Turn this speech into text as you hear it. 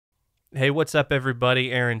Hey, what's up,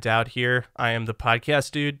 everybody? Aaron Dowd here. I am the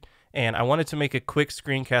podcast dude, and I wanted to make a quick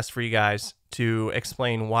screencast for you guys to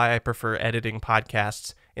explain why I prefer editing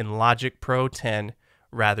podcasts in Logic Pro 10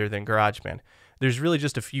 rather than GarageBand. There's really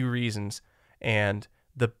just a few reasons, and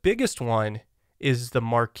the biggest one is the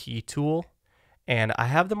marquee tool, and I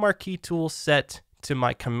have the marquee tool set to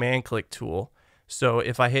my command click tool. So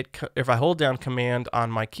if I hold down command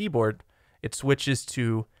on my keyboard, it switches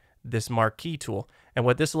to this marquee tool. And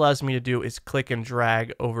what this allows me to do is click and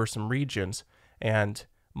drag over some regions, and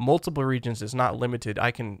multiple regions is not limited.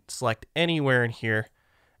 I can select anywhere in here,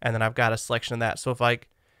 and then I've got a selection of that. So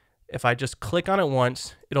if I just click on it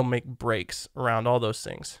once, it'll make breaks around all those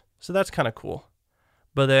things. So that's kind of cool.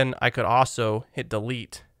 But then I could also hit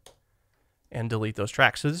delete and delete those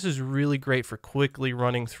tracks. So this is really great for quickly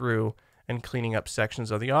running through and cleaning up sections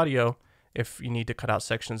of the audio if you need to cut out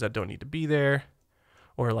sections that don't need to be there.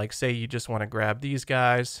 Or like say you just want to grab these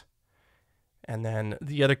guys. And then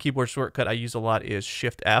the other keyboard shortcut I use a lot is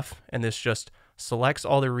Shift F, and this just selects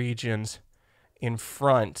all the regions in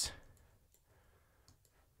front.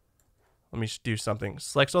 Let me just do something.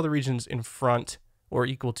 Selects all the regions in front or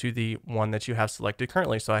equal to the one that you have selected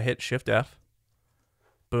currently. So I hit Shift F.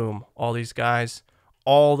 Boom, all these guys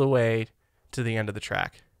all the way to the end of the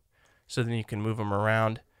track. So then you can move them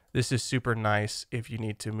around. This is super nice if you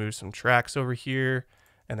need to move some tracks over here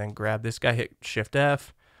and then grab this guy, hit Shift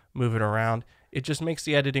F, move it around. It just makes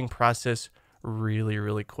the editing process really,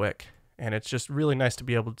 really quick. And it's just really nice to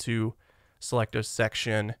be able to select a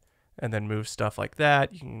section and then move stuff like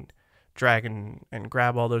that. You can drag and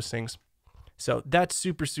grab all those things. So that's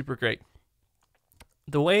super, super great.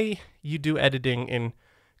 The way you do editing in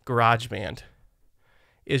GarageBand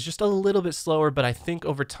is just a little bit slower, but I think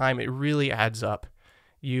over time it really adds up.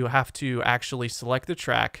 You have to actually select the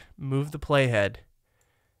track, move the playhead,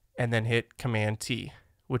 and then hit Command T,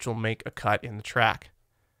 which will make a cut in the track.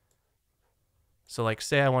 So like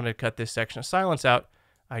say I wanted to cut this section of silence out,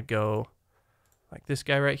 I'd go like this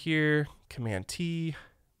guy right here, Command T,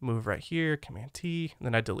 move right here, Command T, and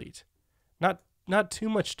then I delete. Not too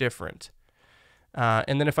much different.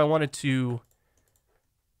 And then if I wanted to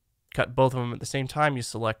cut both of them at the same time, you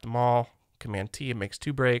select them all, Command T, it makes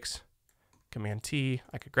two breaks. Command T,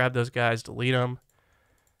 I could grab those guys, delete them,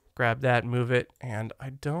 grab that, move it, and I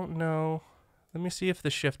don't know. Let me see if the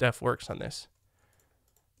Shift F works on this.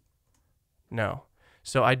 No.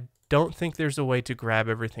 So I don't think there's a way to grab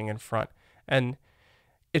everything in front. And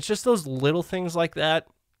it's just those little things like that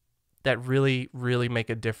that really, really make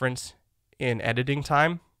a difference in editing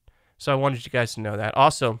time. So I wanted you guys to know that.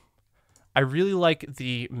 Also, I really like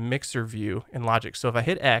the mixer view in Logic. So if I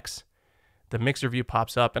hit X, the mixer view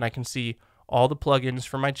pops up and I can see all the plugins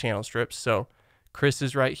for my channel strips. So Chris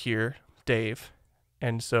is right here, Dave.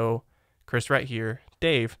 And so Chris right here,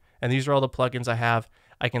 Dave. And these are all the plugins I have.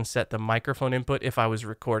 I can set the microphone input if I was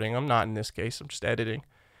recording. I'm not in this case, I'm just editing.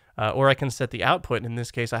 Or I can set the output. In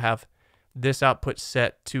this case, I have this output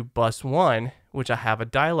set to bus 1, which I have a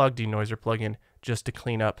dialogue denoiser plugin just to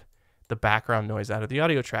clean up the background noise out of the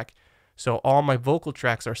audio track. So all my vocal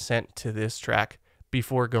tracks are sent to this track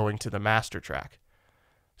before going to the master track.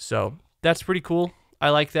 So that's pretty cool. I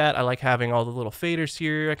like that. I like having all the little faders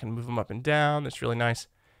here. I can move them up and down. That's really nice.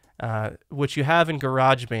 What you have in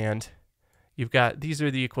GarageBand, you've got, these are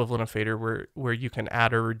the equivalent of fader where you can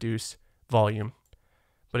add or reduce volume.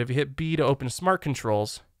 But if you hit B to open Smart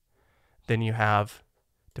Controls, then you have,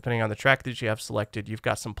 depending on the track that you have selected, you've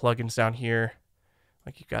got some plugins down here.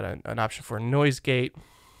 Like you've got an option for noise gate.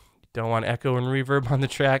 You don't want echo and reverb on the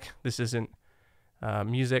track. This isn't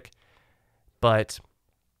music, but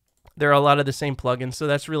there are a lot of the same plugins, so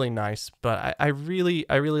that's really nice. But I really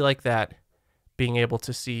like that, being able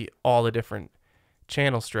to see all the different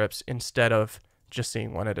channel strips instead of just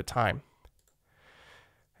seeing one at a time.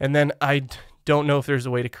 And then I don't know if there's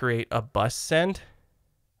a way to create a bus send.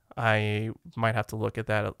 I might have to look at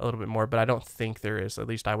that a little bit more, but I don't think there is. At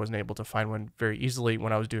least I wasn't able to find one very easily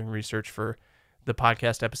when I was doing research for the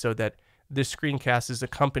podcast episode that this screencast is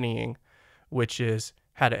accompanying, which is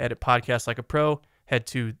how to edit podcasts like a pro. Head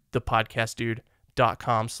to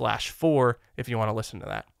thepodcastdude.com/4 if you want to listen to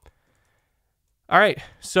that. All right,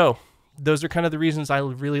 so those are kind of the reasons I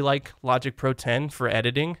really like Logic Pro 10 for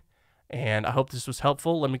editing, and I hope this was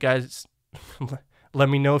helpful. Let me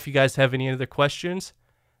know if you guys have any other questions,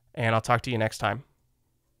 and I'll talk to you next time.